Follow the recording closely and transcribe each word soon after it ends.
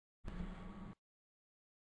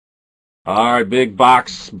All right, big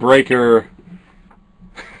box breaker.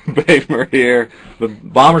 Bamer here. The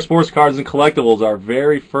Bomber Sports Cards and Collectibles, our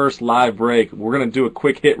very first live break. We're going to do a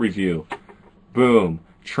quick hit review. Boom.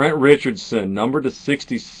 Trent Richardson, number to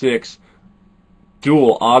 66,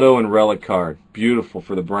 dual auto and relic card. Beautiful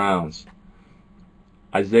for the Browns.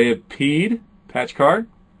 Isaiah Peed, patch card.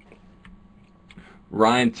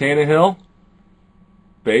 Ryan Tannehill,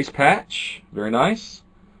 base patch. Very nice.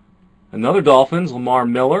 Another Dolphins, Lamar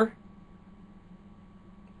Miller.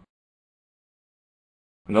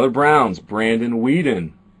 Another Browns, Brandon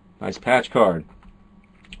Weeden. Nice patch card.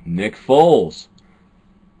 Nick Foles.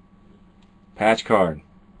 Patch card.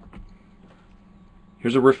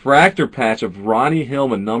 Here's a refractor patch of Ronnie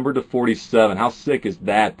Hillman, number to 47. How sick is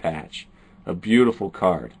that patch? A beautiful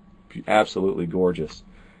card. Absolutely gorgeous.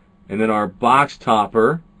 And then our box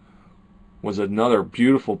topper was another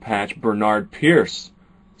beautiful patch, Bernard Pierce.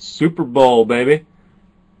 Super Bowl, baby.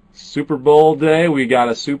 Super Bowl day, we got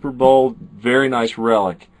a Super Bowl, very nice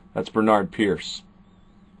relic. That's Bernard Pierce.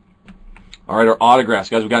 All right, our autographs,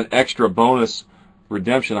 guys. We got an extra bonus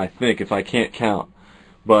redemption, I think, if I can't count.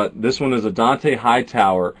 But this one is a Dante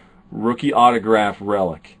Hightower rookie autograph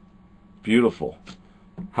relic. Beautiful.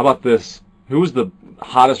 How about this? Who was the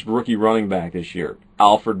hottest rookie running back this year?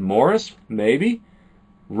 Alfred Morris, maybe?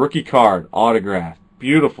 Rookie card, autograph.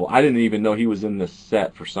 Beautiful. I didn't even know he was in this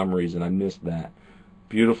set for some reason. I missed that.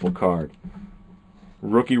 Beautiful card.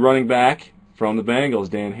 Rookie running back from the Bengals,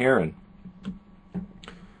 Dan Herron.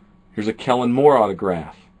 Here's a Kellen Moore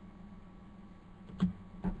autograph.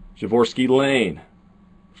 Javorsky Lane,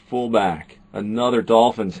 fullback. Another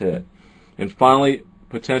Dolphins hit. And finally,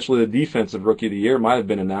 potentially the defensive rookie of the year might have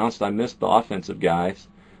been announced. I missed the offensive guys.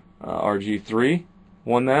 RG3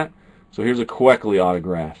 won that. So here's a Kuechly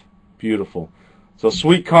autograph. Beautiful. So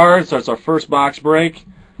sweet cards. That's our first box break.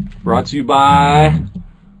 Brought to you by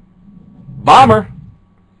Bomber.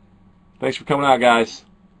 Thanks for coming out, guys.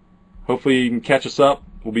 Hopefully you can catch us up.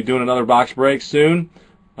 We'll be doing another box break soon.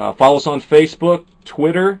 Follow us on Facebook,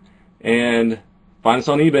 Twitter, and find us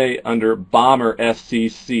on eBay under Bomber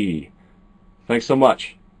SCC. Thanks so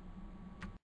much.